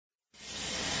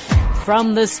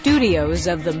From the studios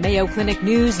of the Mayo Clinic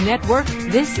News Network,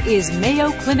 this is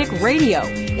Mayo Clinic Radio,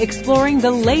 exploring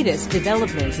the latest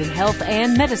developments in health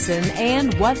and medicine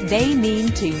and what they mean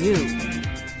to you.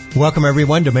 Welcome,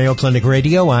 everyone, to Mayo Clinic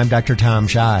Radio. I'm Dr. Tom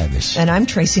Shives. And I'm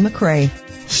Tracy McCray.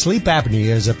 Sleep apnea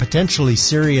is a potentially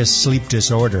serious sleep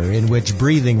disorder in which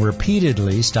breathing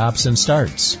repeatedly stops and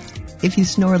starts. If you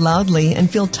snore loudly and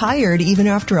feel tired even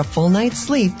after a full night's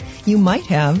sleep, you might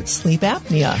have sleep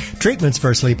apnea. Treatments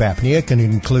for sleep apnea can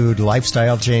include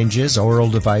lifestyle changes, oral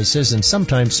devices, and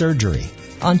sometimes surgery.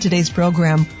 On today's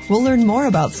program, we'll learn more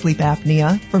about sleep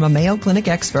apnea from a Mayo Clinic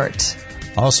expert.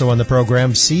 Also on the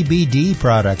program, CBD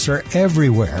products are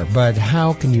everywhere, but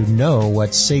how can you know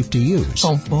what's safe to use?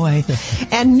 Oh boy.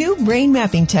 And new brain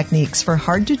mapping techniques for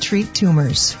hard-to-treat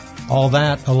tumors. All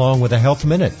that along with a Health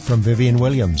Minute from Vivian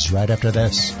Williams right after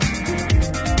this.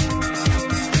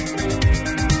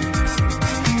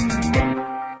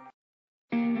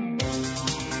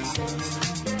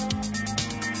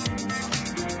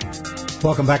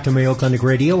 Welcome back to Mayo Clinic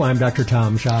Radio. I'm Dr.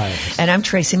 Tom Shives. And I'm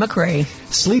Tracy McCray.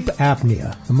 Sleep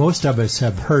apnea. Most of us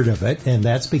have heard of it, and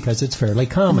that's because it's fairly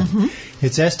common. Mm-hmm.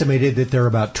 It's estimated that there are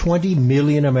about 20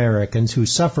 million Americans who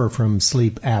suffer from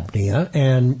sleep apnea,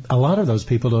 and a lot of those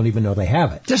people don't even know they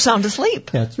have it. They're sound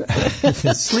asleep. That's right.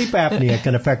 Sleep apnea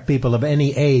can affect people of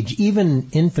any age, even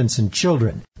infants and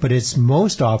children. But it's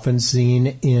most often seen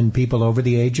in people over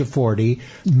the age of 40,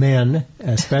 men,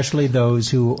 especially those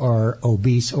who are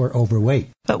obese or overweight.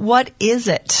 But what is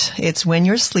it? It's when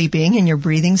you're sleeping and your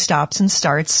breathing stops and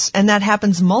starts, and that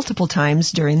happens multiple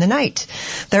times during the night.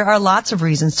 There are lots of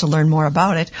reasons to learn more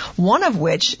about it, one of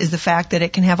which is the fact that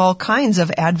it can have all kinds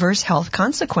of adverse health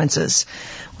consequences.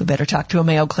 We better talk to a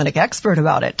Mayo Clinic expert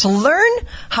about it. To learn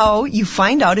how you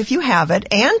find out if you have it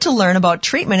and to learn about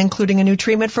treatment, including a new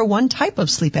treatment for one type of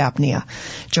sleep apnea.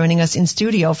 Joining us in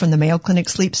studio from the Mayo Clinic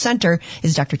Sleep Center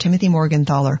is Dr. Timothy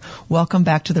Morgenthaler. Welcome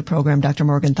back to the program, Dr.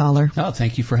 Morgenthaler. Oh,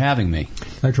 thank you for having me.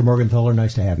 Dr. Morgenthaler,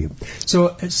 nice to have you.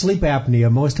 So sleep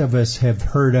apnea, most of us have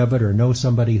heard of it or know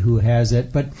somebody who has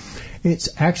it, but it's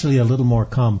actually a little more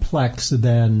complex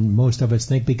than most of us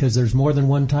think because there's more than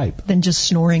one type. Than just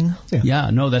snoring.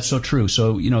 Yeah, no, that's so true.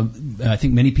 So, I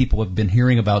think many people have been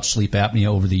hearing about sleep apnea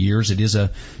over the years. It is a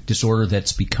disorder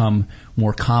that's become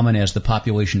more common as the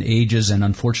population ages, and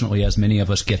unfortunately, as many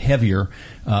of us get heavier,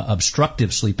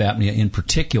 obstructive sleep apnea in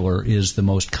particular is the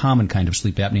most common kind of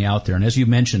sleep apnea out there. And as you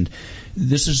mentioned,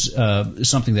 this is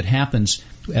something that happens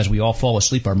as we all fall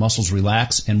asleep. Our muscles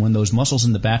relax, and when those muscles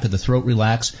in the back of the throat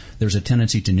relax, there's a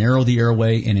tendency to narrow the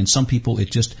airway, and in some people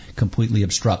it just completely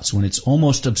obstructs. When it's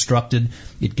almost obstructed,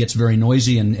 it gets very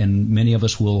noisy, and many of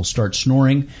us will start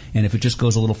snoring. And if it just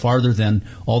goes a little farther, then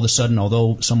all of a sudden,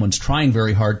 although someone's trying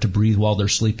very hard to breathe while they're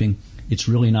sleeping, it's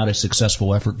really not a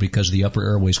successful effort because the upper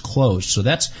airway's closed. So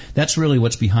that's really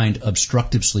what's behind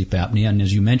obstructive sleep apnea. And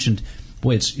as you mentioned,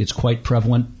 boy, it's quite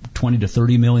prevalent. 20 to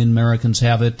 30 million Americans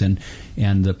have it, and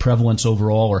the prevalence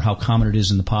overall, or how common it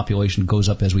is in the population, goes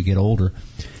up as we get older.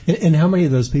 And how many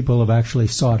of those people have actually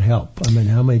sought help? I mean,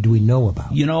 how many do we know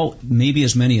about? Maybe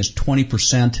as many as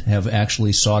 20% have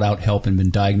actually sought out help and been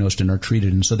diagnosed and are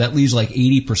treated. And so that leaves like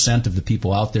 80% of the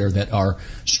people out there that are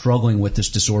struggling with this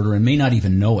disorder and may not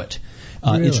even know it.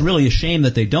 Really? It's really a shame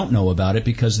that they don't know about it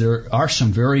because there are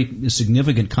some very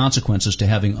significant consequences to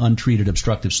having untreated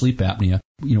obstructive sleep apnea.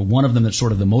 One of them that's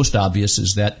sort of the most obvious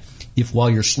is that if while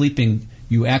you're sleeping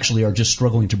you actually are just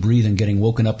struggling to breathe and getting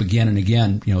woken up again and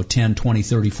again, 10, 20,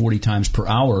 30, 40 times per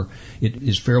hour, it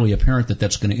is fairly apparent that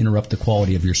that's going to interrupt the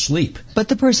quality of your sleep. But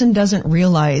the person doesn't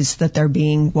realize that they're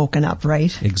being woken up,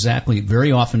 right? Exactly.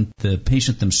 Very often the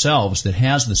patient themselves that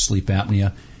has the sleep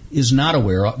apnea is not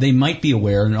aware. They might be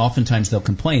aware, and oftentimes they'll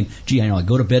complain, gee, I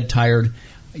go to bed tired,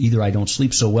 either I don't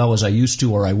sleep so well as I used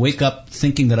to, or I wake up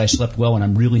thinking that I slept well and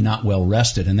I'm really not well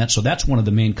rested. And that's one of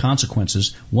the main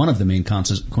consequences. One of the main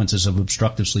consequences of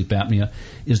obstructive sleep apnea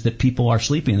is that people are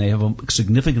sleeping. They have a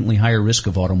significantly higher risk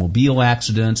of automobile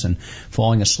accidents and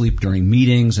falling asleep during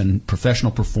meetings and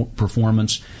professional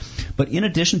performance. But in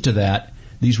addition to that,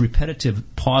 these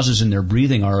repetitive pauses in their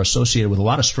breathing are associated with a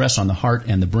lot of stress on the heart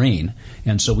and the brain.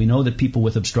 And so we know that people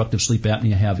with obstructive sleep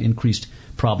apnea have increased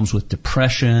problems with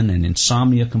depression and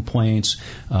insomnia complaints,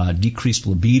 decreased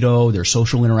libido, their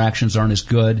social interactions aren't as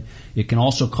good. It can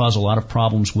also cause a lot of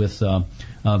problems with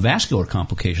vascular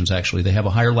complications, actually. They have a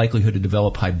higher likelihood to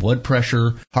develop high blood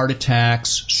pressure, heart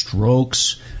attacks,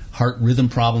 strokes, heart rhythm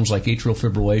problems like atrial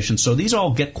fibrillation. So these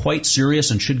all get quite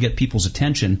serious and should get people's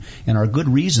attention and are good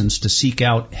reasons to seek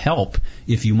out help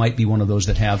if you might be one of those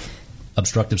that have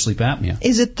obstructive sleep apnea.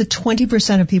 Is it the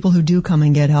 20% of people who do come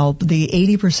and get help, the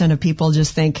 80% of people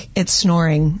just think it's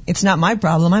snoring, it's not my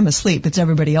problem, I'm asleep, it's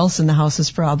everybody else in the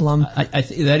house's problem? I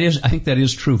think that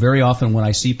is true. Very often when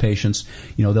I see patients,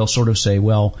 they'll sort of say,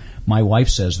 well, my wife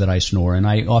says that I snore, and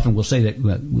I often will say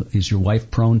that, is your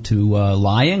wife prone to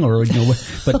lying, or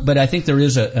but I think there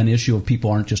is an issue of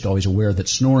people aren't just always aware that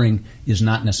snoring is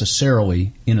not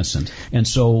necessarily innocent. And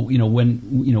so,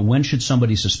 when should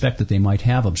somebody suspect that they might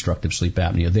have obstructive sleep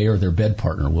apnea? They or their bed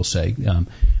partner will say.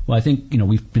 Well, I think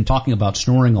we've been talking about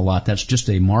snoring a lot. That's just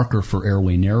a marker for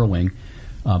airway narrowing.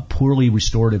 Poorly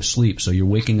restorative sleep. So you're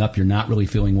waking up, you're not really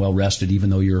feeling well rested, even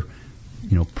though you're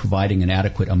providing an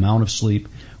adequate amount of sleep.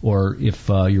 Or if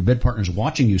your bed partner is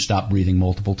watching you stop breathing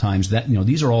multiple times, that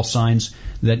these are all signs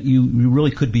that you really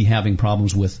could be having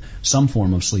problems with some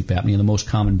form of sleep apnea, the most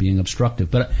common being obstructive.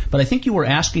 But I think you were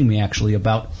asking me actually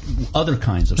about other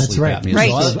kinds of sleep apnea. Right.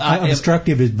 So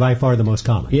obstructive is by far the most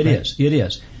common. It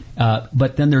is.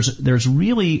 But then there's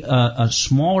really a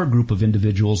smaller group of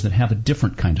individuals that have a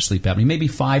different kind of sleep apnea. Maybe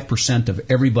 5% of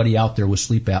everybody out there with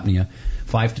sleep apnea,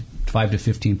 5 to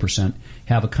 15%,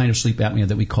 have a kind of sleep apnea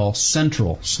that we call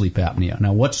central sleep apnea.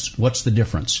 Now, what's the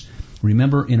difference?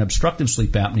 Remember, in obstructive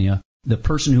sleep apnea, the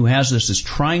person who has this is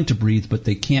trying to breathe, but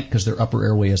they can't because their upper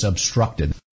airway is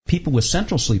obstructed. People with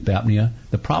central sleep apnea,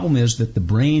 the problem is that the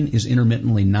brain is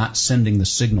intermittently not sending the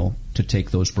signal to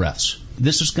take those breaths.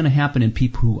 This is going to happen in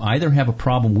people who either have a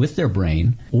problem with their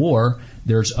brain or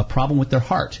there's a problem with their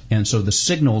heart. And so the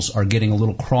signals are getting a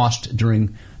little crossed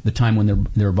during the time when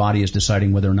their body is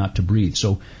deciding whether or not to breathe.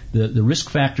 So the risk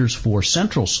factors for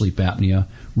central sleep apnea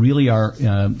really are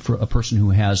for a person who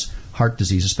has heart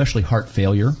disease, especially heart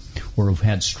failure, or who've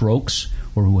had strokes,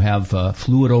 or who have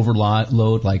fluid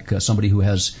overload, like somebody who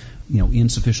has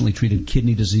insufficiently treated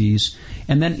kidney disease.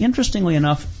 And then, interestingly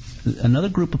enough, another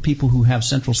group of people who have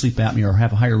central sleep apnea or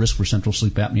have a higher risk for central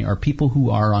sleep apnea are people who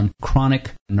are on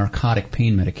chronic narcotic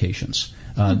pain medications.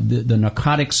 The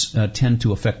narcotics tend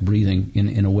to affect breathing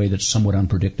in a way that's somewhat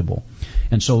unpredictable.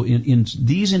 And so in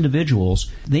these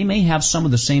individuals, they may have some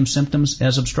of the same symptoms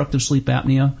as obstructive sleep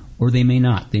apnea, or they may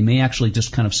not. They may actually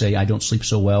just kind of say, I don't sleep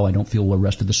so well, I don't feel well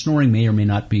rested. The snoring may or may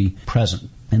not be present.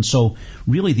 And so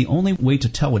really the only way to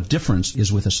tell a difference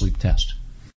is with a sleep test.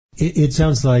 It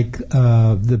sounds like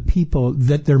the people,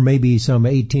 that there may be some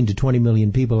 18 to 20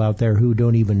 million people out there who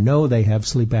don't even know they have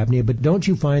sleep apnea, but don't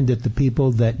you find that the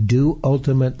people that do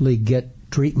ultimately get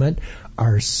treatment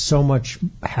are so much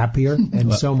happier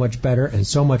and so much better and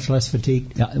so much less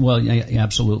fatigued?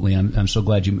 Absolutely. I'm so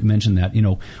glad you mentioned that.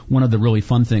 One of the really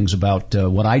fun things about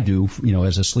what I do,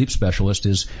 as a sleep specialist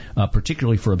is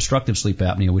particularly for obstructive sleep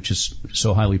apnea, which is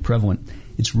so highly prevalent,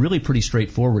 it's really pretty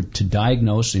straightforward to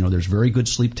diagnose. There's very good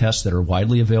sleep tests that are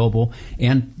widely available,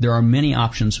 and there are many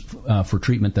options for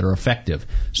treatment that are effective.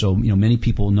 So, many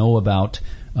people know about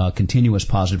continuous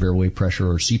positive airway pressure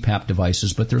or CPAP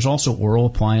devices, but there's also oral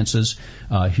appliances.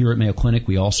 Here at Mayo Clinic,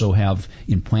 we also have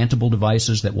implantable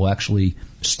devices that will actually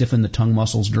stiffen the tongue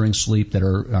muscles during sleep that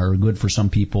are good for some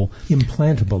people.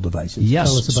 Implantable devices? Yes.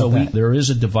 Tell us about that. There is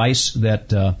a device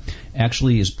that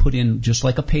actually is put in just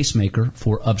like a pacemaker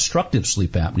for obstructive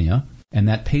sleep apnea, and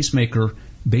that pacemaker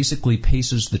basically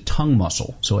paces the tongue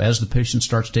muscle. So as the patient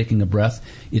starts taking a breath,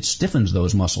 it stiffens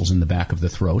those muscles in the back of the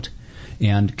throat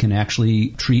and can actually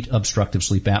treat obstructive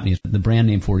sleep apnea. The brand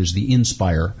name for it is the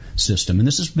Inspire system, and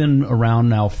this has been around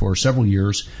now for several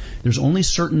years. There's only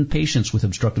certain patients with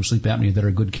obstructive sleep apnea that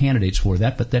are good candidates for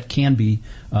that, but that can be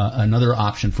another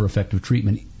option for effective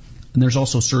treatment. And there's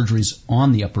also surgeries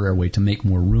on the upper airway to make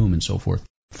more room and so forth.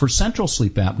 For central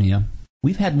sleep apnea,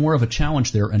 we've had more of a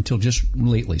challenge there until just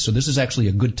lately. So this is actually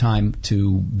a good time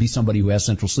to be somebody who has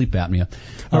central sleep apnea.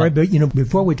 All right, but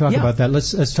before we talk about that,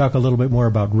 let's talk a little bit more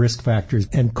about risk factors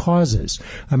and causes.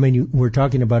 I mean, we're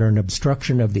talking about an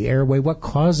obstruction of the airway. What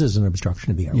causes an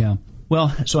obstruction of the airway? Yeah.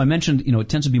 Well, so I mentioned, it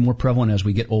tends to be more prevalent as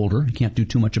we get older. You can't do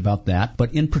too much about that.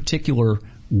 But in particular,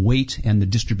 weight and the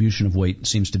distribution of weight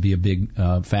seems to be a big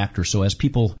factor. So as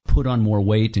people put on more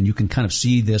weight, and you can kind of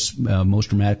see this most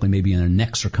dramatically maybe in a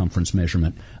neck circumference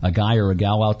measurement, a guy or a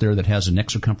gal out there that has a neck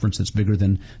circumference that's bigger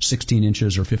than 16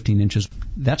 inches or 15 inches,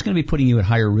 that's going to be putting you at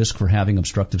higher risk for having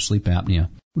obstructive sleep apnea.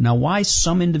 Now, why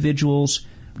some individuals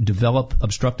develop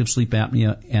obstructive sleep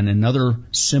apnea and another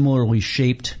similarly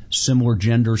shaped, similar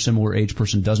gender, similar age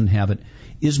person doesn't have it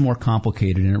is more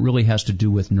complicated, and it really has to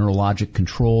do with neurologic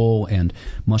control and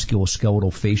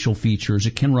musculoskeletal facial features.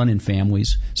 It can run in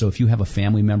families. So if you have a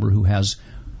family member who has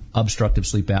obstructive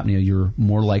sleep apnea, you're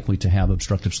more likely to have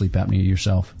obstructive sleep apnea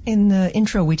yourself. In the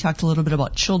intro, we talked a little bit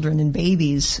about children and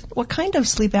babies. What kind of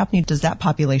sleep apnea does that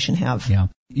population have? Yeah.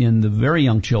 In the very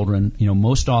young children,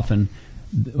 most often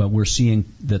we're seeing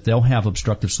that they'll have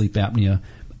obstructive sleep apnea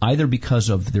either because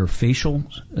of their facial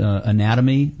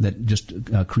anatomy that just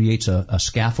creates a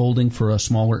scaffolding for a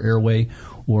smaller airway,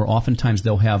 or oftentimes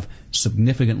they'll have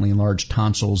significantly enlarged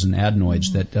tonsils and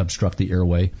adenoids that obstruct the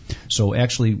airway. So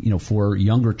actually, for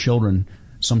younger children,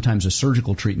 sometimes a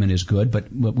surgical treatment is good,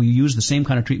 but we use the same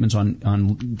kind of treatments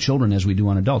on children as we do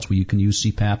on adults. You can use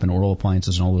CPAP and oral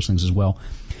appliances and all those things as well.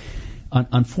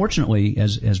 Unfortunately,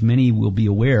 as many will be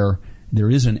aware,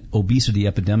 there is an obesity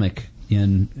epidemic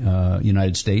in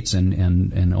United States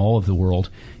and all of the world.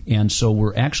 And so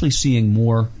we're actually seeing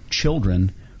more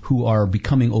children who are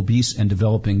becoming obese and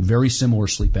developing very similar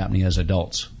sleep apnea as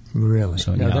adults. Really?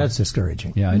 So, now that's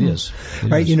discouraging. Yeah, it is.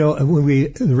 Right,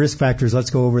 the risk factors, let's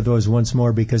go over those once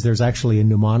more because there's actually a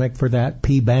mnemonic for that,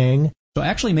 P-bang. So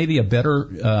actually maybe a better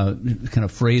kind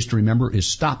of phrase to remember is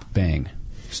stop bang.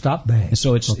 Stop bang.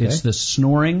 So it's the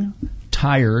snoring,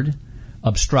 tired,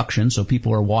 obstruction, so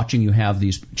people are watching you have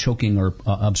these choking or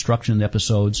obstruction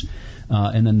episodes,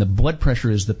 and then the blood pressure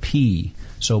is the P.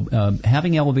 So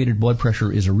having elevated blood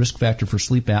pressure is a risk factor for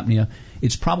sleep apnea.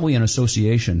 It's probably an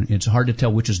association. It's hard to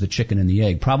tell which is the chicken and the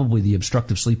egg. Probably the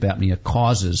obstructive sleep apnea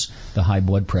causes the high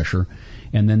blood pressure.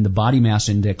 And then the body mass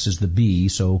index is the B.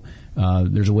 So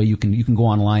there's a way you can go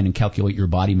online and calculate your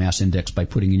body mass index by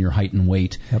putting in your height and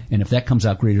weight. Yep. And if that comes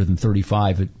out greater than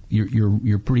 35,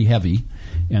 you're pretty heavy.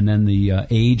 And then the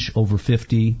age over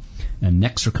 50, and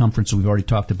neck circumference we've already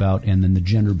talked about, and then the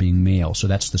gender being male. So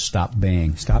that's the stop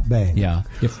bang. Stop bang. Yeah.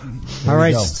 All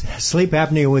right. Sleep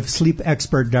apnea with sleep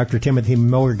expert Dr. Timothy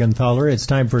Morgenthaler. It's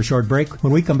time for a short break.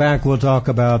 When we come back, we'll talk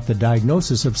about the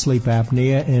diagnosis of sleep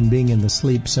apnea and being in the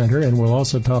sleep center, and we'll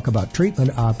also talk about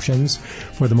treatment options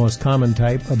for the most common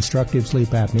type, obstructive sleep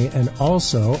apnea, and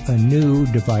also a new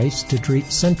device to treat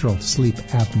central sleep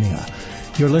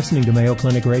apnea. You're listening to Mayo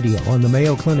Clinic Radio on the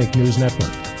Mayo Clinic News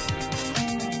Network.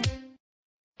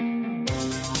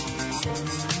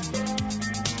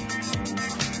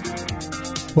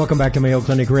 Welcome back to Mayo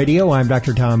Clinic Radio. I'm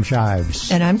Dr. Tom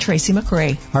Shives. And I'm Tracy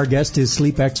McRae. Our guest is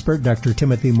sleep expert Dr.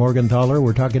 Timothy Morgenthaler.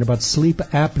 We're talking about sleep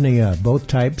apnea, both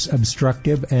types,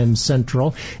 obstructive and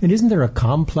central. And isn't there a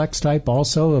complex type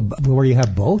also where you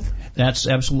have both? That's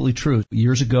absolutely true.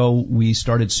 Years ago, we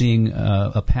started seeing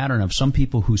a pattern of some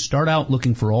people who start out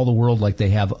looking for all the world like they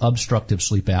have obstructive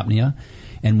sleep apnea.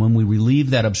 And when we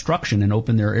relieve that obstruction and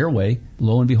open their airway,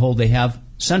 lo and behold, they have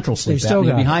central sleep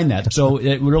apnea behind that. So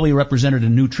it really represented a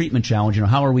new treatment challenge.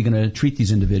 How are we going to treat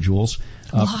these individuals?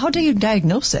 Well, how do you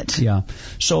diagnose it? Yeah.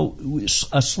 So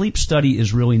a sleep study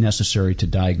is really necessary to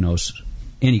diagnose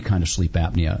any kind of sleep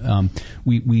apnea.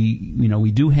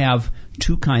 We do have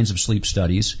two kinds of sleep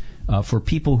studies. For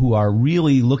people who are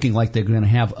really looking like they're going to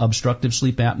have obstructive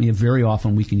sleep apnea, very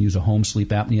often we can use a home sleep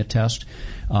apnea test.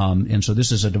 And so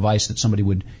this is a device that somebody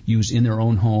would use in their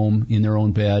own home, in their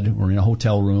own bed, or in a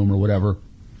hotel room or whatever.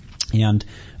 And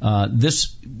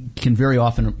this can very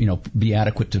often, be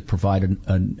adequate to provide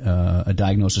a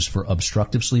diagnosis for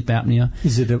obstructive sleep apnea.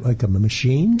 Is it like a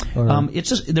machine? Or?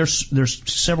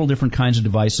 There's several different kinds of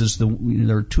devices.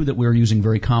 There are two that we're using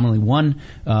very commonly. One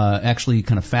actually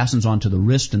kind of fastens onto the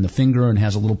wrist and the finger and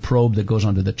has a little probe that goes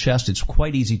onto the chest. It's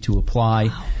quite easy to apply.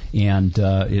 Wow. And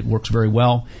it works very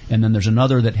well. And then there's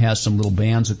another that has some little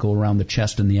bands that go around the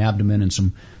chest and the abdomen, and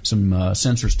some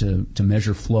sensors to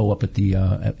measure flow up at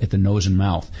the nose and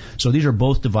mouth. So these are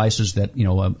both devices that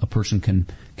a person can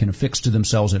affix to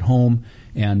themselves at home,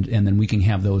 and then we can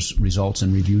have those results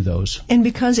and review those. And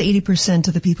because 80%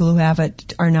 of the people who have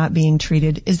it are not being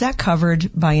treated, is that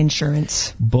covered by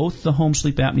insurance? Both the home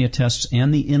sleep apnea tests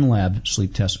and the in-lab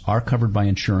sleep tests are covered by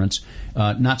insurance.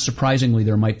 Not surprisingly,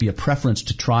 there might be a preference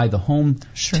to try the home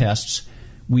tests.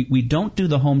 We don't do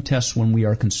the home tests when we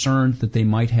are concerned that they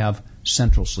might have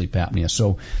central sleep apnea.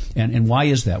 So, and why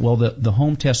is that? Well, the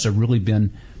home tests have really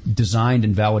been designed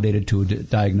and validated to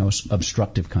diagnose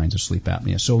obstructive kinds of sleep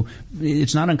apnea. So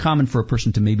it's not uncommon for a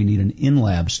person to maybe need an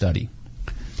in-lab study.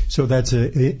 So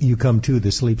you come to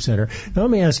the sleep center. Now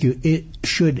let me ask you,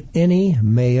 should any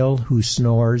male who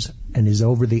snores and is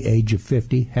over the age of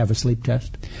 50 have a sleep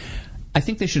test? I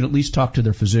think they should at least talk to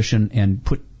their physician and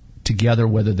put together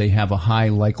whether they have a high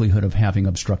likelihood of having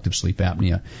obstructive sleep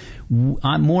apnea.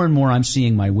 More and more I'm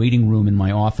seeing my waiting room in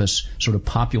my office sort of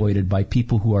populated by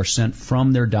people who are sent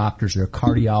from their doctors, their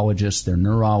cardiologists, their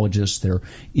neurologists, their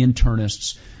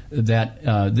internists,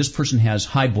 that this person has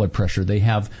high blood pressure, they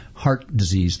have heart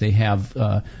disease, they have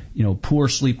poor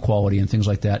sleep quality and things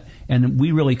like that. And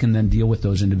we really can then deal with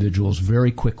those individuals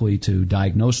very quickly to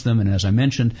diagnose them. And as I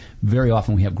mentioned, very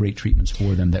often we have great treatments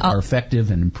for them that are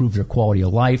effective and improve their quality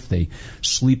of life. They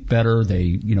sleep better.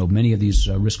 They, many of these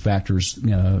risk factors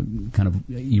kind of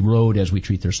erode as we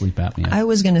treat their sleep apnea. I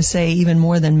was going to say even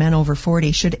more than men over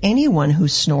 40. Should anyone who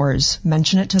snores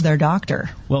mention it to their doctor?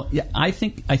 Well, yeah, I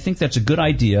think that's a good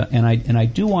idea, and I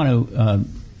do want to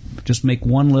just make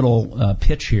one little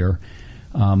pitch here.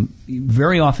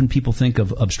 Very often people think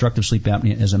of obstructive sleep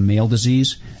apnea as a male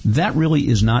disease. That really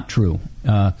is not true.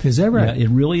 Is that right? It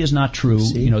really is not true.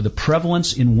 See? The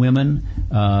prevalence in women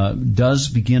does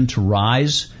begin to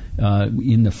rise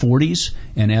in the 40s,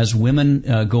 and as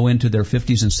women go into their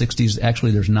 50s and 60s,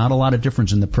 actually there's not a lot of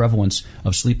difference in the prevalence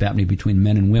of sleep apnea between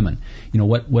men and women.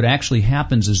 What actually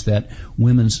happens is that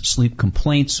women's sleep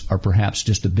complaints are perhaps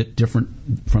just a bit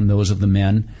different from those of the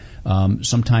men.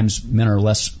 Sometimes men are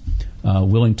less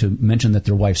willing to mention that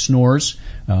their wife snores,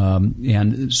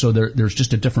 and so there's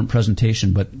just a different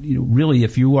presentation. But really,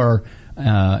 if you are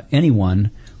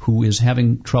anyone who is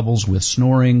having troubles with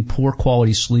snoring, poor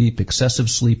quality sleep, excessive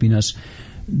sleepiness,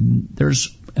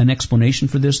 there's an explanation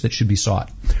for this that should be sought.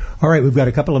 All right, we've got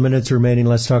a couple of minutes remaining.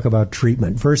 Let's talk about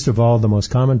treatment. First of all, the most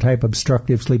common type of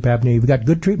obstructive sleep apnea, you've got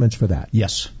good treatments for that.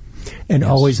 Yes. And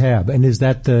always have. And is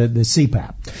that the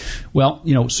CPAP?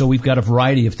 Well, so we've got a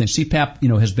variety of things.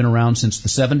 CPAP, has been around since the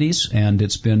 70s, and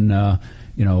it's been,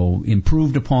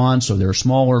 improved upon. So they're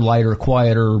smaller, lighter,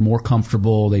 quieter, more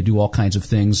comfortable. They do all kinds of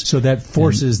things. So that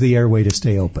forces the airway to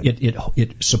stay open.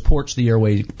 It supports the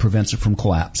airway, prevents it from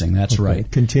collapsing. That's right.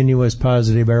 Continuous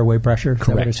positive airway pressure? Correct. Is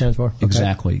that what it stands for? Okay.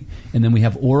 Exactly. And then we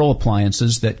have oral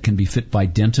appliances that can be fit by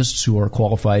dentists who are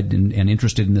qualified and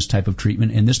interested in this type of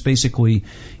treatment. And this basically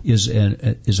is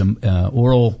an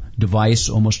oral device,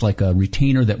 almost like a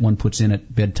retainer that one puts in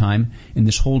at bedtime. And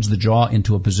this holds the jaw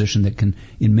into a position that can,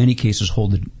 in many cases,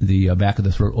 hold the back of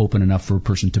the throat open enough for a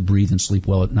person to breathe and sleep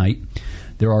well at night.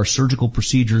 There are surgical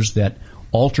procedures that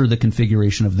alter the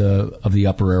configuration of the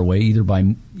upper airway, either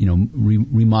by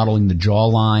remodeling the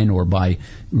jawline or by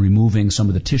removing some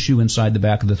of the tissue inside the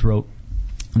back of the throat.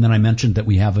 And then I mentioned that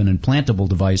we have an implantable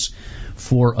device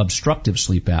for obstructive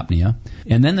sleep apnea.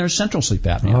 And then there's central sleep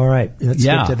apnea. All right. Let's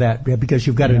get to that, because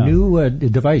you've got a new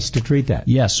device to treat that.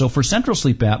 Yes. So for central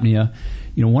sleep apnea,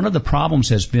 one of the problems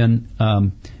has been,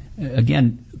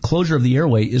 again, closure of the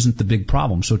airway isn't the big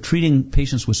problem. So treating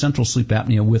patients with central sleep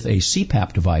apnea with a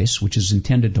CPAP device, which is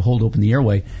intended to hold open the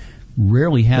airway,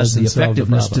 rarely has the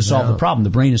effectiveness to solve the problem. The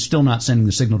brain is still not sending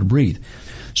the signal to breathe.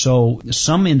 So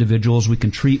some individuals we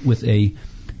can treat with a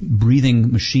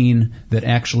breathing machine that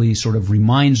actually sort of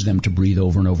reminds them to breathe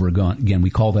over and over again.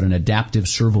 We call that an adaptive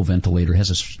servoventilator. It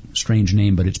has a strange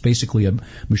name, but it's basically a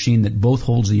machine that both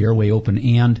holds the airway open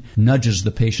and nudges the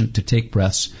patient to take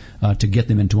breaths to get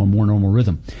them into a more normal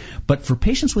rhythm. But for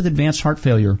patients with advanced heart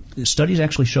failure, studies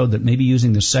actually showed that maybe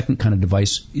using the second kind of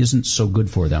device isn't so good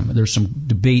for them. There's some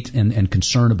debate and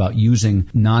concern about using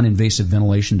non-invasive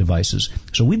ventilation devices.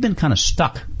 So we've been kind of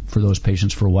stuck for those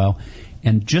patients for a while.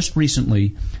 And just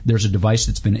recently, there's a device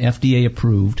that's been FDA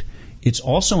approved. It's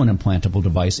also an implantable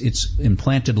device. It's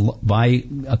implanted by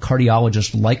a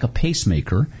cardiologist like a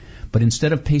pacemaker, but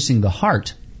instead of pacing the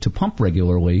heart to pump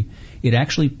regularly, it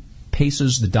actually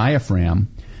paces the diaphragm.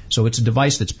 So it's a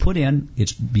device that's put in,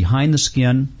 it's behind the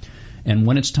skin, and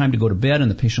when it's time to go to bed and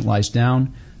the patient lies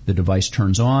down, the device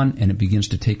turns on and it begins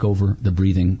to take over the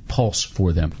breathing pulse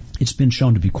for them. It's been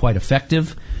shown to be quite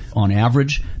effective. On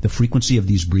average, the frequency of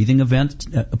these breathing event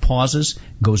pauses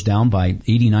goes down by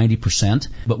 80-90%.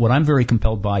 But what I'm very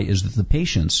compelled by is that the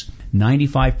patients,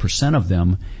 95% of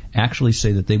them, actually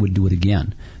say that they would do it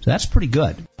again. So that's pretty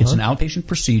good. It's an outpatient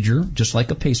procedure, just like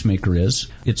a pacemaker is.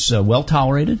 It's well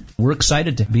tolerated. We're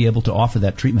excited to be able to offer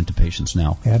that treatment to patients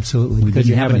now. Absolutely, because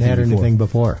you haven't had anything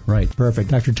before. Right. Perfect.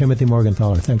 Dr. Timothy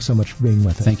Morgenthaler, thanks so much for being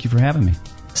with us. Thank you for having me.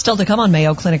 Still to come on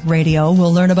Mayo Clinic Radio,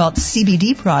 we'll learn about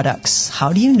CBD products.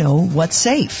 How do you know what's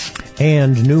safe?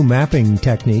 And new mapping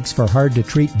techniques for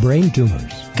hard-to-treat brain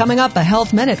tumors. Coming up, a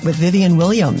Health Minute with Vivian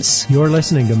Williams. You're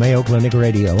listening to Mayo Clinic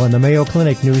Radio on the Mayo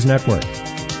Clinic News Network.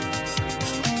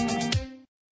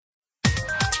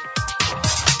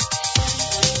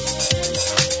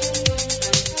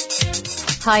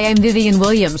 Hi, I'm Vivian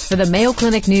Williams for the Mayo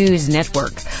Clinic News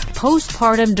Network.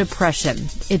 Postpartum depression.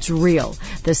 It's real.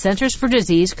 The Centers for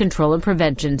Disease Control and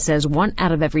Prevention says 1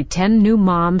 out of every 10 new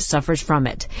moms suffers from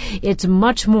it. It's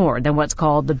much more than what's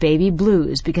called the baby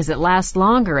blues because it lasts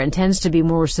longer and tends to be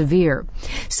more severe.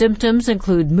 Symptoms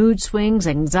include mood swings,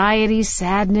 anxiety,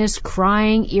 sadness,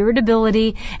 crying,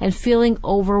 irritability, and feeling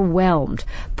overwhelmed.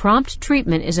 Prompt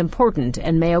treatment is important,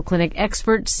 and Mayo Clinic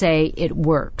experts say it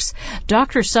works.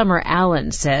 Dr. Summer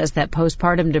Allen says that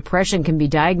postpartum depression can be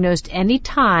diagnosed any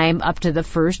time up to the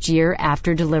first year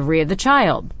after delivery of the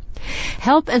child.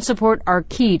 Help and support are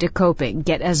key to coping.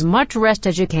 Get as much rest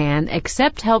as you can,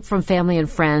 accept help from family and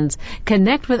friends,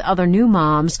 connect with other new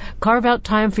moms, carve out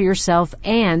time for yourself,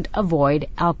 and avoid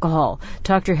alcohol.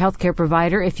 Talk to your healthcare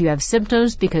provider if you have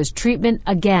symptoms because treatment,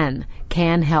 again,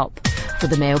 can help. For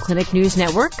the Mayo Clinic News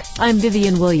Network, I'm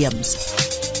Vivian Williams.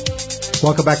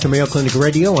 Welcome back to Mayo Clinic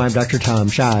Radio. I'm Dr. Tom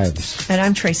Shives. And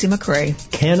I'm Tracy McCray.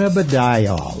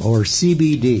 Cannabidiol, or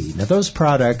CBD. Now, those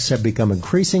products have become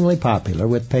increasingly popular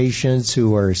with patients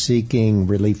who are seeking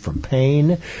relief from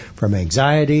pain, from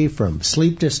anxiety, from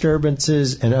sleep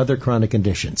disturbances, and other chronic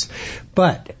conditions.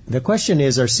 But the question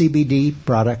is, are CBD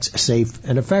products safe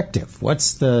and effective?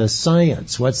 What's the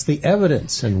science? What's the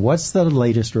evidence? And what's the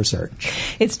latest research?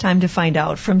 It's time to find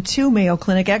out from 2 Mayo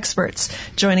Clinic experts.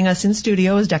 Joining us in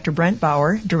studio is Dr. Brent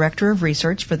Bauer, Director of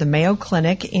Research for the Mayo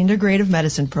Clinic Integrative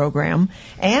Medicine Program,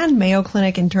 and Mayo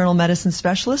Clinic Internal Medicine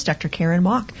Specialist, Dr. Karen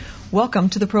Mauck. Welcome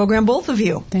to the program, both of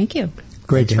you. Thank you.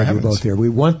 Great to have you both here. We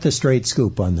want the straight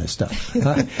scoop on this stuff.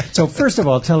 So first of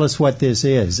all, tell us what this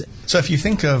is. So if you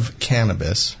think of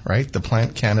cannabis, right, the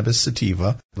plant Cannabis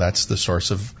sativa, that's the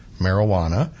source of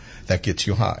marijuana that gets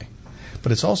you high.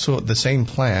 But it's also the same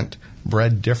plant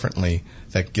bred differently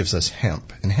that gives us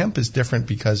hemp. And hemp is different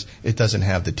because it doesn't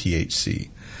have the THC.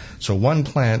 So one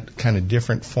plant, kind of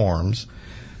different forms.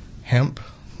 Hemp,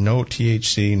 no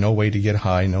THC, no way to get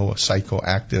high, no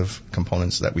psychoactive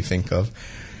components that we think of.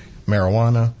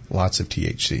 Marijuana, lots of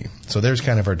THC. So there's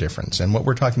kind of our difference. And what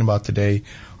we're talking about today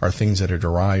are things that are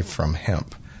derived from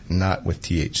hemp, not with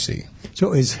THC.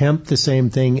 So is hemp the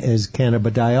same thing as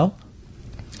cannabidiol?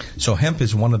 So hemp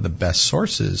is one of the best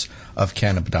sources of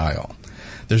cannabidiol.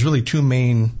 There's really 2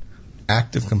 main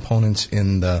active components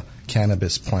in the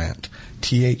cannabis plant.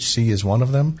 THC is one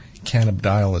of them.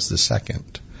 Cannabidiol is the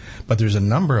second. But there's a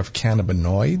number of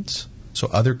cannabinoids, so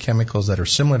other chemicals that are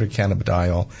similar to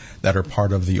cannabidiol that are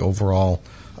part of the overall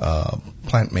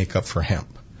plant makeup for hemp.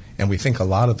 And we think a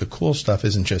lot of the cool stuff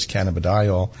isn't just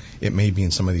cannabidiol. It may be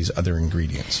in some of these other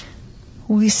ingredients.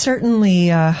 We certainly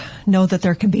know that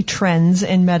there can be trends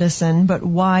in medicine, but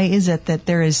why is it that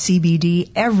there is CBD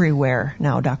everywhere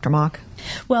now, Dr. Mauck?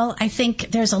 Well, I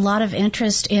think there's a lot of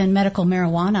interest in medical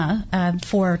marijuana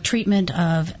for treatment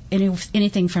of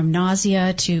anything from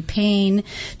nausea to pain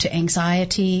to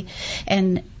anxiety.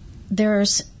 And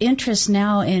there's interest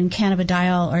now in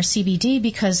cannabidiol or CBD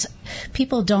because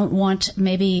people don't want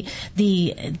maybe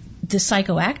the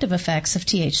psychoactive effects of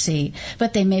THC,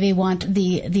 but they maybe want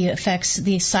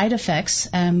the side effects,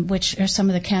 which are some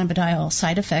of the cannabidiol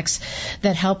side effects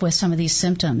that help with some of these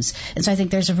symptoms. And so I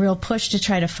think there's a real push to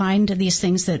try to find these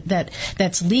things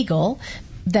that's legal,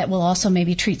 that will also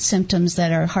maybe treat symptoms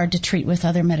that are hard to treat with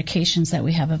other medications that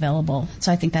we have available.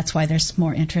 So I think that's why there's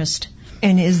more interest.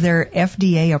 And is there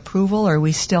FDA approval, or are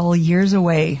we still years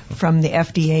away from the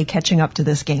FDA catching up to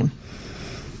this game?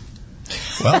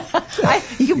 Well,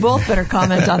 you both better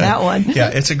comment on that one. Yeah,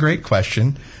 it's a great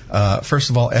question. First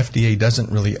of all, FDA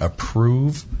doesn't really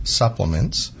approve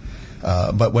supplements,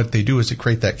 but what they do is to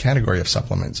create that category of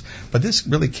supplements. But this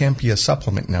really can't be a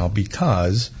supplement now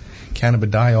because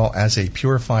cannabidiol as a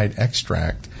purified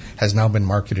extract has now been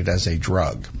marketed as a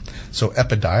drug. So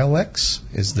Epidiolex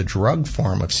is the drug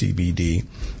form of CBD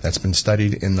that's been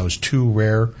studied in those 2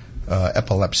 rare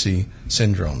epilepsy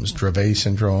syndromes, Dravet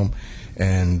syndrome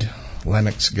and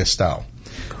Lennox-Gastaut.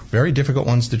 Very difficult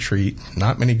ones to treat,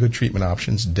 not many good treatment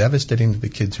options, devastating to the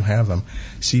kids who have them.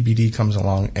 CBD comes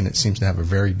along and it seems to have a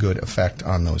very good effect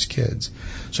on those kids.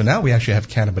 So now we actually have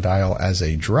cannabidiol as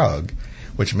a drug,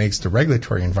 which makes the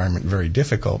regulatory environment very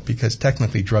difficult because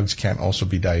technically drugs can't also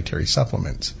be dietary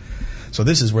supplements. So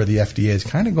this is where the FDA is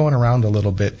kind of going around a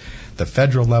little bit. The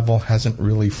federal level hasn't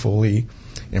really fully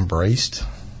embraced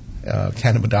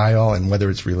cannabidiol and whether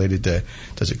it's related to,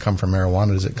 does it come from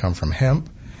marijuana, does it come from hemp?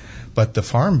 But the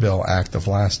Farm Bill Act of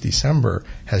last December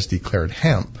has declared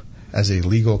hemp as a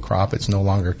legal crop. It's no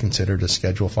longer considered a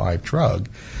Schedule 5 drug.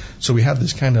 So we have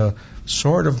this kind of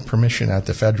sort of permission at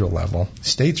the federal level.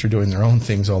 States are doing their own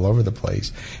things all over the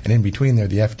place. And in between there,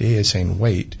 the FDA is saying,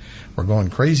 wait, we're going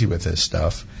crazy with this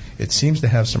stuff. It seems to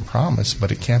have some promise,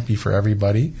 but it can't be for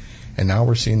everybody. And now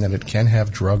we're seeing that it can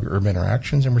have drug-herb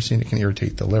interactions, and we're seeing it can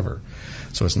irritate the liver.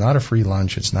 So it's not a free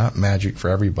lunch. It's not magic for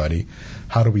everybody.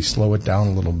 How do we slow it down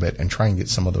a little bit and try and get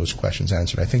some of those questions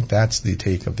answered? I think that's the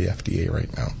take of the FDA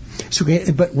right now. So,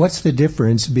 but what's the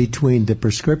difference between the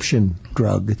prescription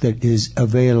drug that is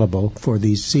available for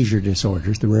these seizure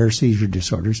disorders, the rare seizure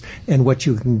disorders, and what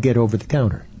you can get over the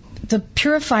counter? The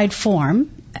purified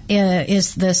form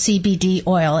is the CBD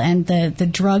oil, and the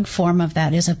drug form of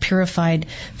that is a purified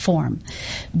form.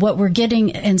 What we're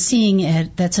getting and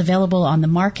seeing that's available on the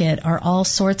market are all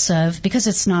sorts of, because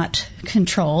it's not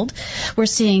controlled, we're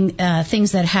seeing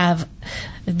things that have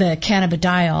the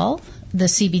cannabidiol, the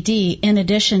CBD, in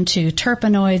addition to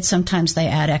terpenoids. Sometimes they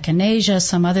add echinacea,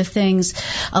 some other things,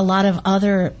 a lot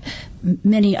of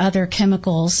many other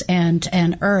chemicals and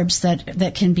herbs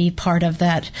that can be part of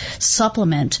that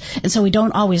supplement. And so we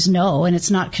don't always know, and it's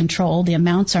not controlled. The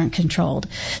amounts aren't controlled.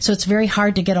 So it's very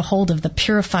hard to get a hold of the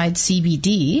purified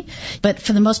CBD. But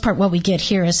for the most part, what we get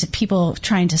here is people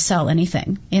trying to sell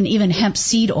anything, and even hemp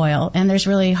seed oil. And there's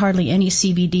really hardly any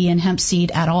CBD in hemp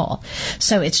seed at all.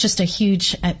 So it's just a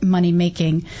huge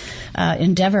money-making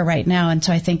endeavor right now. And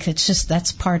so I think it's just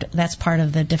that's part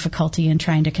of the difficulty in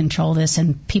trying to control this,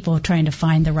 and people trying to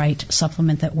find the right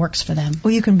supplement that works for them.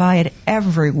 Well, you can buy it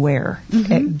everywhere,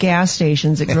 at gas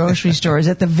stations, at grocery stores,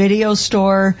 at the video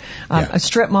store, at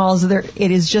strip malls.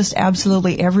 It is just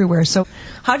absolutely everywhere. So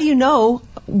how do you know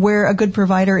where a good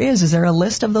provider is? Is there a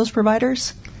list of those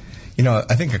providers?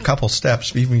 I think a couple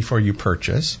steps even before you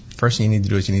purchase. First thing you need to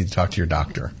do is you need to talk to your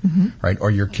doctor, right, or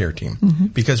your care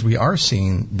team, because we are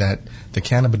seeing that the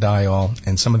cannabidiol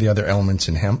and some of the other elements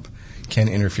in hemp can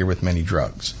interfere with many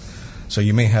drugs. So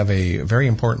you may have a very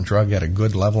important drug at a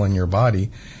good level in your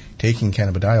body. Taking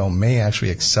cannabidiol may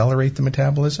actually accelerate the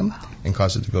metabolism and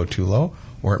cause it to go too low,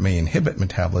 or it may inhibit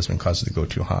metabolism and cause it to go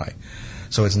too high.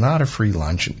 So it's not a free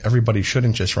lunch. Everybody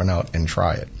shouldn't just run out and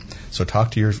try it. So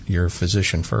talk to your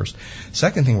physician first.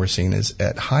 Second thing we're seeing is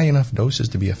at high enough doses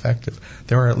to be effective,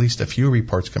 there are at least a few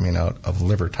reports coming out of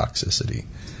liver toxicity.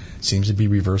 Seems to be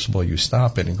reversible. You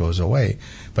stop it and it goes away.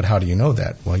 But how do you know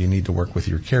that? Well, you need to work with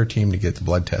your care team to get the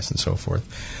blood tests and so forth.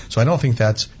 So I don't think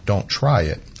that's don't try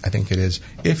it. I think it is,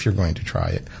 if you're going to try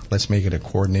it, let's make it a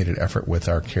coordinated effort with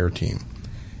our care team.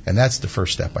 And that's the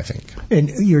first step, I think. And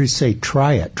you say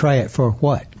try it. Try it for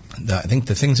what? I think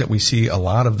the things that we see, a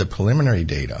lot of the preliminary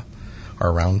data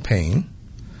are around pain.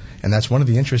 And that's one of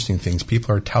the interesting things.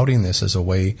 People are touting this as a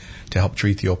way to help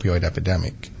treat the opioid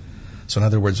epidemic. So in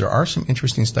other words, there are some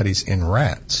interesting studies in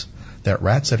rats that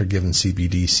are given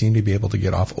CBD seem to be able to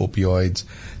get off opioids,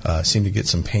 seem to get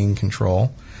some pain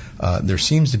control. There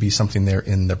seems to be something there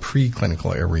in the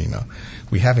preclinical arena.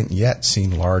 We haven't yet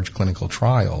seen large clinical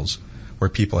trials where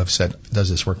people have said, does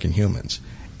this work in humans?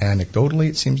 Anecdotally,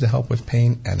 it seems to help with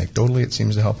pain. Anecdotally, it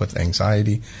seems to help with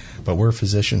anxiety. But we're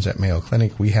physicians at Mayo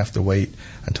Clinic. We have to wait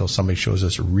until somebody shows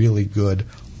us really good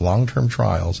long-term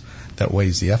trials that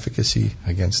weighs the efficacy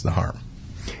against the harm.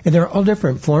 And there are all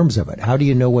different forms of it. How do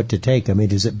you know what to take? I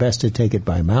mean, is it best to take it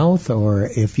by mouth? Or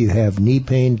if you have knee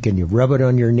pain, can you rub it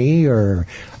on your knee? Or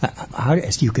how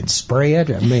you can spray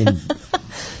it? I mean...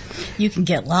 You can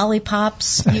get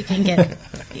lollipops. You can get,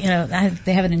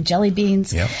 they have it in jelly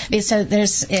beans. Yep. So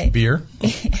there's... beer. I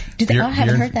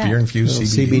haven't heard that. Beer-infused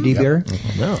CBD beer?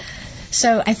 Mm-hmm. No.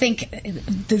 So I think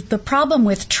the problem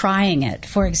with trying it,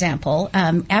 for example,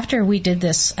 after we did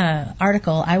this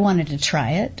article, I wanted to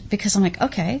try it because I'm like,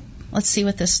 okay, let's see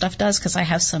what this stuff does because I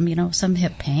have some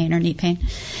hip pain or knee pain.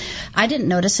 I didn't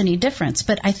notice any difference,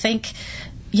 but I think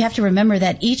you have to remember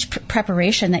that each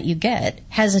preparation that you get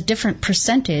has a different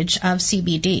percentage of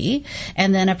CBD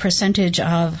and then a percentage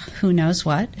of who knows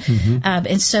what. Mm-hmm.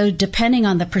 And so depending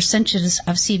on the percentages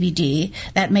of CBD,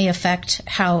 that may affect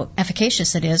how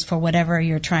efficacious it is for whatever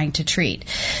you're trying to treat.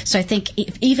 So I think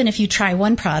even if you try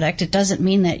one product, it doesn't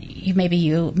mean that maybe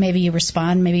you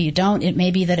respond, maybe you don't. It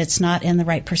may be that it's not in the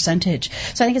right percentage.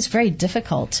 So I think it's very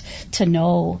difficult to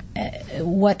know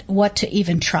what to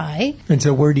even try. And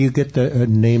so where do you get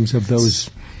the names of those?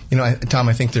 Tom,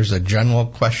 I think there's a general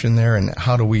question there, and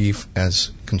how do we,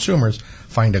 as consumers,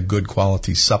 find a good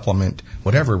quality supplement,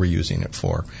 whatever we're using it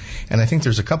for? And I think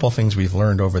there's a couple things we've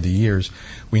learned over the years.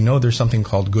 We know there's something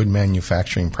called good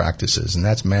manufacturing practices, and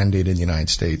that's mandated in the United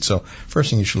States. So first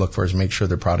thing you should look for is make sure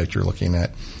the product you're looking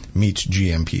at meets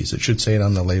GMPs. It should say it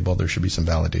on the label. There should be some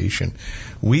validation.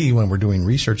 We, when we're doing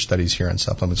research studies here on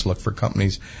supplements, look for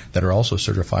companies that are also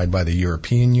certified by the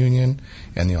European Union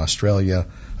and the Australia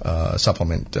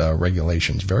supplement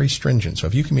regulations. Very stringent. So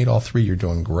if you can meet all three, you're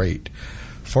doing great.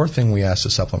 Fourth thing we ask the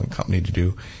supplement company to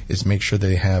do is make sure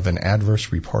they have an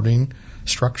adverse reporting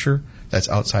structure that's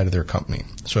outside of their company.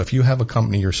 So if you have a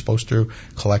company, you're supposed to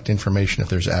collect information if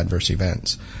there's adverse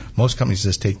events. Most companies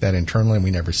just take that internally and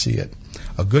we never see it.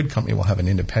 A good company will have an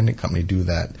independent company do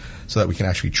that so that we can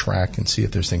actually track and see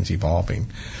if there's things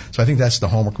evolving. So I think that's the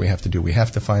homework we have to do. We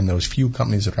have to find those few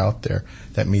companies that are out there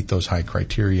that meet those high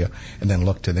criteria and then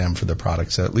look to them for the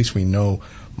products that at least we know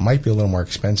might be a little more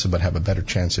expensive but have a better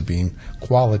chance of being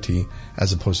quality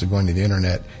as opposed to going to the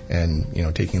internet and,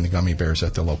 taking the gummy bears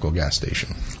at the local gas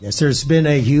station. Yes, there's been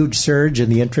a huge surge in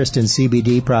the interest in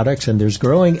CBD products, and there's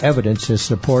growing evidence to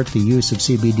support the use of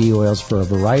CBD oils for a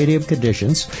variety of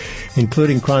conditions,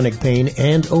 including chronic pain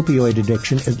and opioid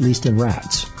addiction, at least in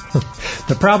rats.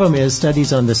 The problem is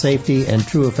studies on the safety and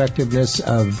true effectiveness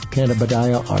of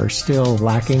cannabidiol are still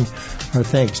lacking. Our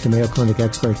thanks to Mayo Clinic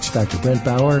experts Dr. Brent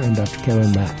Bauer and Dr.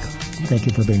 Karen Mauck. Thank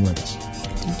you for being with us.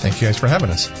 Thank you guys for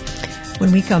having us.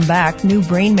 When we come back, new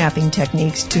brain mapping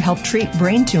techniques to help treat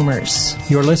brain tumors.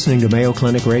 You're listening to Mayo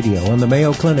Clinic Radio on the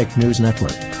Mayo Clinic News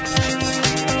Network.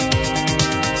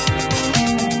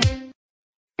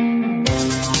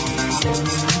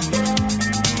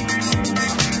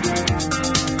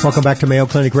 Welcome back to Mayo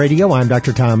Clinic Radio. I'm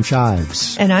Dr. Tom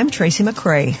Shives. And I'm Tracy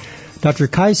McCrae. Dr.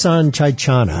 Kaisorn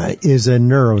Chaichana is a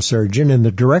neurosurgeon and the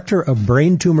director of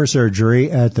brain tumor surgery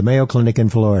at the Mayo Clinic in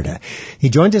Florida. He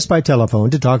joined us by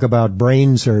telephone to talk about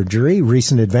brain surgery,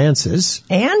 recent advances,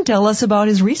 and tell us about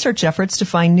his research efforts to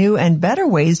find new and better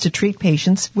ways to treat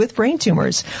patients with brain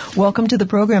tumors. Welcome to the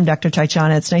program, Dr.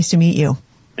 Chaichana. It's nice to meet you.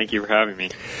 Thank you for having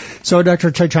me. So, Dr.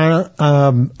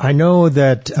 Chaichana, I know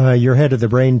that you're head of the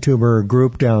brain tumor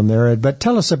group down there, but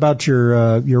tell us about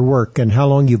your work and how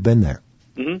long you've been there.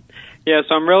 Mm-hmm. Yeah,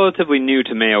 so I'm relatively new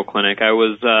to Mayo Clinic.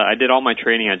 I did all my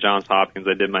training at Johns Hopkins.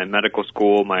 I did my medical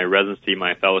school, my residency,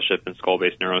 my fellowship in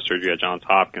skull-based neurosurgery at Johns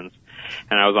Hopkins.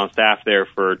 And I was on staff there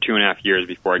for 2.5 years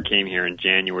before I came here in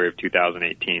January of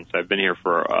 2018. So I've been here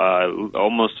for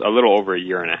almost a little over a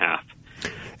year and a half.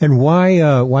 And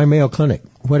why Mayo Clinic?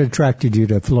 What attracted you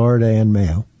to Florida and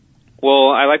Mayo?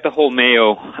 Well, I like the whole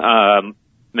Mayo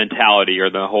mentality or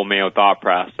the whole Mayo thought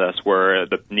process where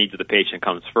the needs of the patient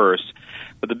comes first.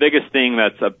 But the biggest thing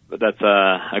that's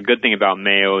a good thing about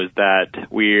Mayo is that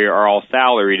we are all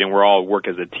salaried and we're all work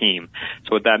as a team.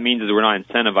 So what that means is we're not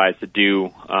incentivized to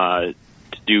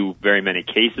do very many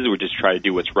cases. We just try to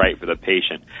do what's right for the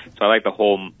patient. So I like the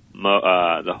whole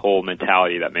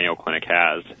mentality that Mayo Clinic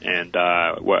has. And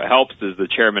what helps is the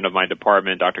chairman of my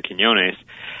department, Dr. Quinones,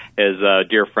 is a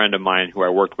dear friend of mine who I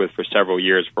worked with for several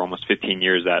years, for almost 15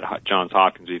 years at Johns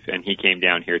Hopkins, and he came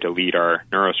down here to lead our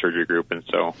neurosurgery group, and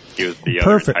so he was the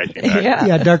Perfect. Enticing factor.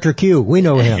 Yeah, Dr. Q, we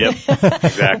know him. Yep,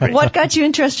 exactly. What got you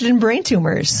interested in brain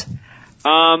tumors?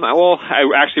 Well,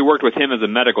 I actually worked with him as a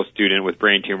medical student with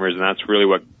brain tumors, and that's really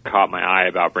what caught my eye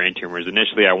about brain tumors.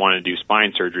 Initially, I wanted to do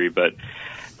spine surgery, but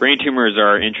brain tumors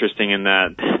are interesting in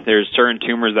that there's certain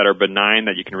tumors that are benign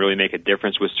that you can really make a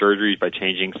difference with surgery by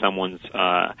changing someone's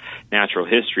natural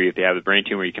history. If they have a brain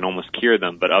tumor, you can almost cure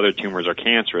them, but other tumors are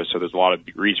cancerous, so there's a lot of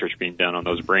research being done on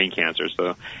those brain cancers. So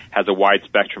it has a wide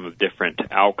spectrum of different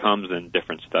outcomes and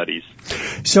different studies.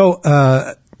 So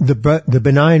the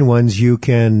benign ones you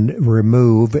can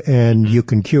remove and you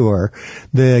can cure.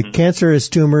 The cancerous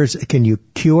tumors, can you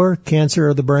cure cancer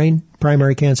of the brain,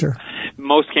 primary cancer?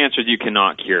 Most cancers you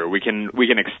cannot cure. We can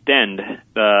extend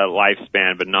the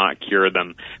lifespan, but not cure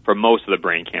them for most of the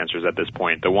brain cancers at this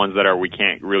point. The ones that we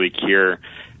can't really cure,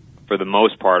 for the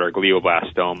most part, are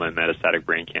glioblastoma and metastatic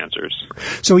brain cancers.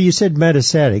 So you said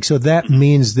metastatic, so that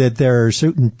means that there are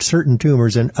certain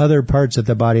tumors in other parts of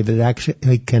the body that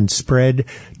actually can spread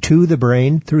to the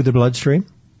brain through the bloodstream?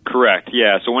 Correct,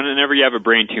 yeah. So whenever you have a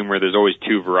brain tumor, there's always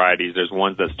two varieties. There's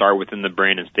ones that start within the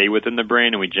brain and stay within the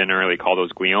brain, and we generally call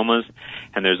those gliomas.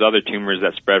 And there's other tumors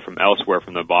that spread from elsewhere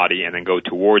from the body and then go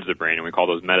towards the brain, and we call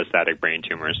those metastatic brain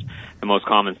tumors. The most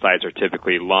common sites are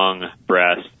typically lung,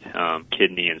 breast,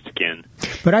 kidney, and skin.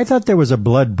 But I thought there was a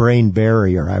blood-brain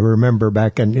barrier. I remember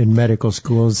back in medical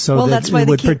school, so that it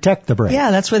would protect the brain. Yeah,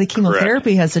 that's why the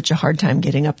chemotherapy has such a hard time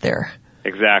getting up there.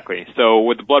 Exactly. So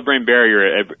with the blood-brain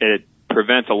barrier, it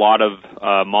prevents a lot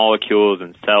of molecules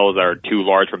and cells that are too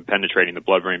large from penetrating the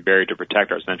blood-brain barrier to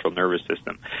protect our central nervous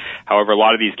system. However, a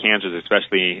lot of these cancers,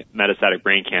 especially metastatic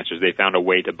brain cancers, they found a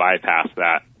way to bypass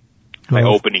that by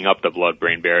opening up the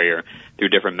blood-brain barrier through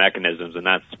different mechanisms, and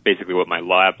that's basically what my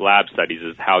lab studies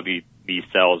is, how these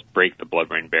cells break the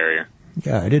blood-brain barrier.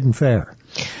 Yeah, it isn't fair.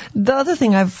 The other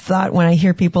thing I've thought when I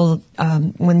hear people,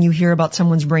 when you hear about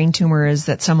someone's brain tumor, is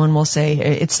that someone will say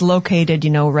it's located,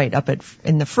 right up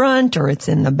in the front, or it's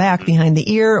in the back behind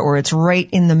the ear, or it's right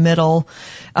in the middle.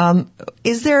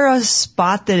 Is there a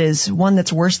spot that is one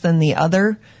that's worse than the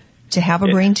other to have a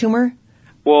brain tumor?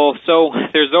 Well, so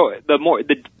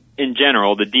in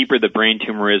general, the deeper the brain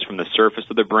tumor is from the surface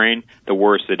of the brain, the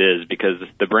worse it is, because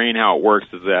the brain, how it works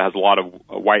is it has a lot of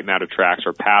white matter tracts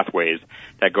or pathways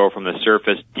that go from the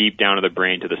surface deep down to the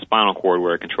brain to the spinal cord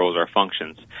where it controls our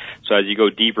functions. So as you go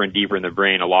deeper and deeper in the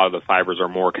brain, a lot of the fibers are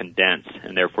more condensed,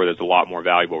 and therefore there's a lot more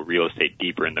valuable real estate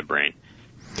deeper in the brain.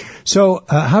 So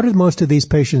how do most of these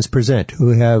patients present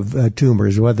who have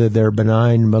tumors, whether they're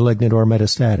benign, malignant, or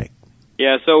metastatic?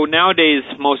 Yeah, so nowadays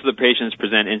most of the patients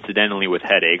present incidentally with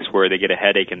headaches, where they get a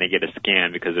headache and they get a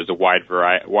scan because there's a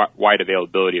wide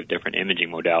availability of different imaging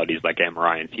modalities like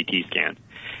MRI and CT scans.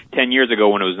 10 years ago,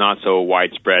 when it was not so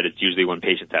widespread, it's usually when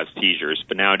patients have seizures,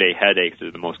 but nowadays headaches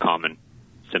is the most common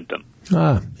symptom.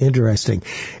 Ah, interesting.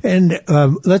 And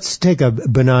let's take a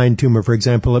benign tumor, for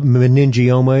example,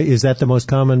 meningioma. Is that the most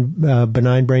common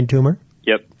benign brain tumor?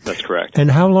 Yep, that's correct.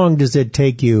 And how long does it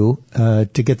take you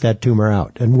to get that tumor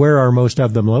out? And where are most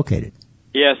of them located?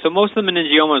 Yeah, so most of the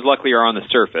meningiomas luckily are on the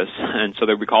surface, and so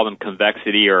we call them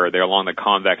convexity, or they're along the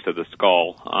convex of the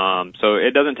skull. So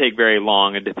it doesn't take very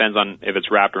long. It depends on if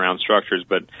it's wrapped around structures,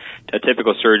 but a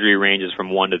typical surgery ranges from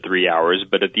 1 to 3 hours.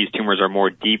 But if these tumors are more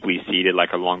deeply seated,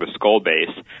 like along the skull base,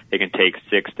 they can take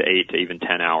 6 to 8 to even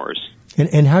 10 hours.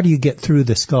 And how do you get through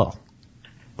the skull?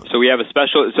 So we have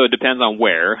so it depends on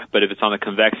where, but if it's on the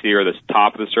convexity or the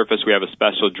top of the surface, we have a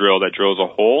special drill that drills a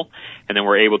hole, and then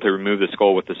we're able to remove the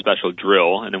skull with the special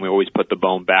drill, and then we always put the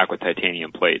bone back with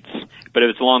titanium plates. But if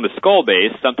it's along the skull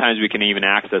base, sometimes we can even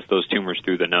access those tumors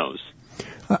through the nose.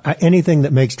 Anything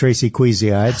that makes Tracy queasy.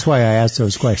 That's why I ask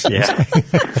those questions. Yeah.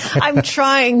 I'm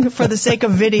trying, for the sake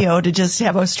of video, to just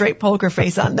have a straight poker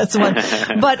face on. That's one.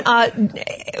 But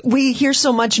we hear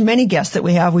so much, many guests that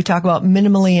we have, we talk about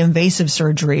minimally invasive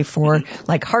surgery for,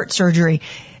 like, heart surgery.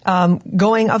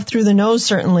 Going up through the nose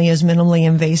certainly is minimally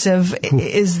invasive.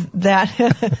 Is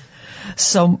that...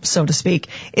 So to speak,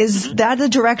 is that the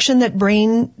direction that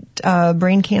brain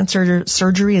cancer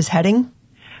surgery is heading?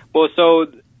 Well, so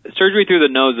surgery through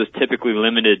the nose is typically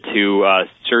limited to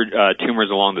tumors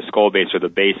along the skull base or the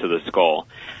base of the skull.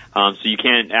 So you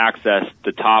can't access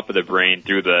the top of the brain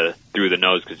through the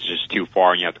nose because it's just too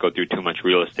far and you have to go through too much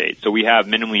real estate. So we have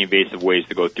minimally invasive ways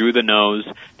to go through the nose,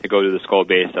 to go to the skull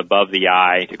base, above the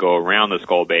eye, to go around the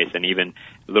skull base, and even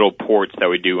little ports that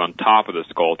we do on top of the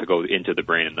skull to go into the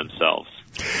brain themselves.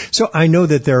 So I know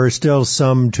that there are still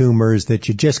some tumors that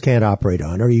you just can't operate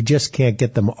on, or you just can't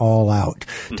get them all out.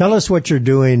 Mm-hmm. Tell us what you're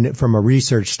doing from a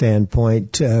research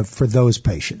standpoint for those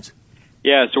patients.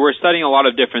 Yeah, so we're studying a lot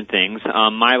of different things.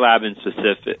 My lab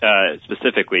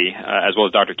specifically, as well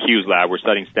as Dr. Q's lab, we're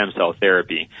studying stem cell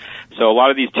therapy. So a lot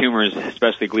of these tumors,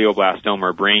 especially glioblastoma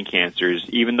or brain cancers,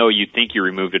 even though you think you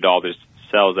removed it all, there's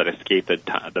cells that escape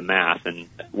the mass and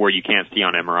where you can't see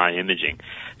on MRI imaging.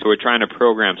 So we're trying to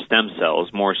program stem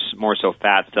cells, more so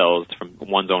fat cells from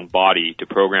one's own body, to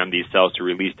program these cells to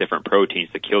release different proteins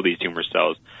to kill these tumor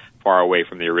cells far away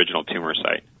from the original tumor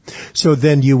site. So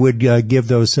then you would give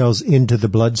those cells into the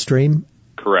bloodstream?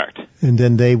 Correct. And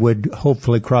then they would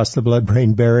hopefully cross the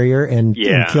blood-brain barrier and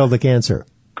kill the cancer?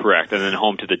 Correct, and then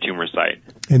home to the tumor site.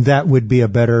 And that would be a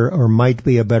better, or might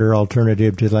be a better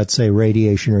alternative to, let's say,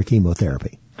 radiation or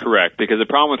chemotherapy? Correct, because the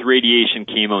problem with radiation,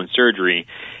 chemo, and surgery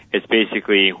is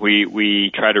basically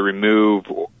we try to remove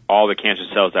all the cancer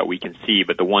cells that we can see,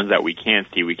 but the ones that we can't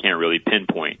see, we can't really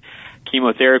pinpoint.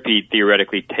 Chemotherapy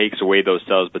theoretically takes away those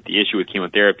cells, but the issue with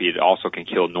chemotherapy, it also can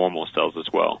kill normal cells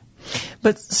as well.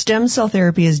 But stem cell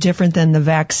therapy is different than the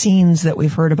vaccines that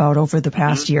we've heard about over the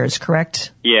past years,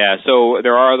 correct? Yeah, so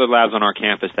there are other labs on our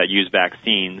campus that use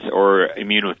vaccines or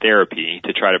immunotherapy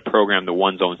to try to program the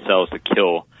one's own cells to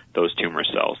kill those tumor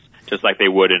cells, just like they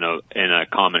would in a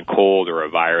common cold or a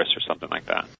virus or something like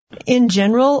that. In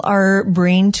general, are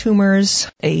brain tumors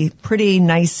a pretty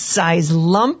nice size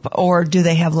lump, or do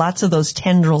they have lots of those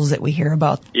tendrils that we hear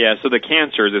about? Yeah, so the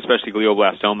cancers, especially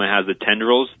glioblastoma, has the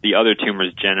tendrils. The other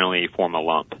tumors generally form a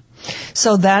lump.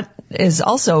 So that is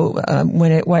also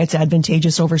why it's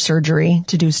advantageous over surgery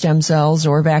to do stem cells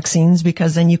or vaccines,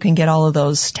 because then you can get all of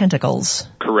those tentacles.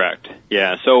 Correct.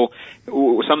 Yeah, so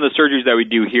some of the surgeries that we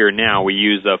do here now, we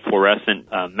use a fluorescent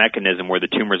mechanism where the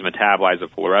tumors metabolize the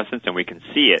fluorescence and we can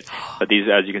see it. But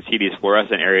as you can see, these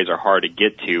fluorescent areas are hard to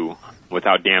get to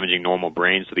without damaging normal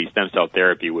brains, so the stem cell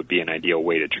therapy would be an ideal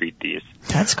way to treat these.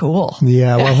 That's cool.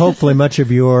 Yeah, well, hopefully much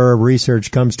of your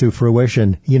research comes to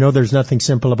fruition. You know, there's nothing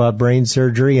simple about brain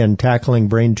surgery, and tackling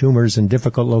brain tumors in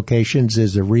difficult locations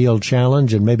is a real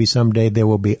challenge, and maybe someday there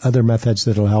will be other methods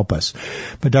that will help us.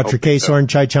 But Dr. Kaisorn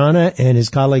Chaichana and his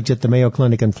colleagues at the Mayo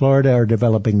Clinic in Florida are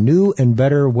developing new and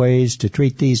better ways to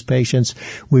treat these patients.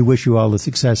 We wish you all the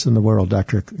success in the world,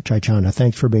 Dr. Chaichana.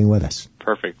 Thanks for being with us.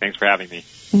 Perfect. Thanks for having me.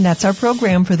 And that's our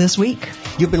program for this week.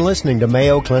 You've been listening to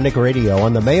Mayo Clinic Radio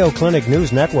on the Mayo Clinic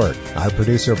News Network. Our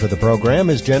producer for the program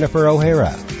is Jennifer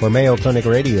O'Hara. For Mayo Clinic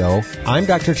Radio, I'm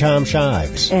Dr. Tom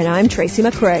Shives. And I'm Tracy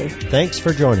McCray. Thanks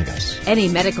for joining us. Any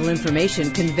medical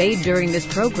information conveyed during this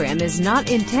program is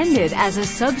not intended as a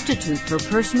substitute for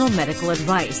personal medical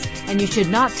advice, and you should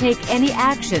not take any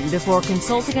action before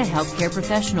consulting a healthcare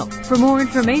professional. For more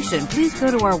information, please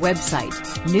go to our website,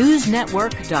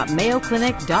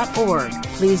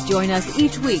 newsnetwork.mayoclinic.org. Please join us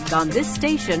each week on this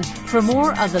station for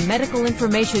more of the medical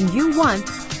information you want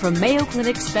from Mayo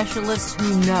Clinic specialists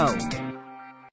who know.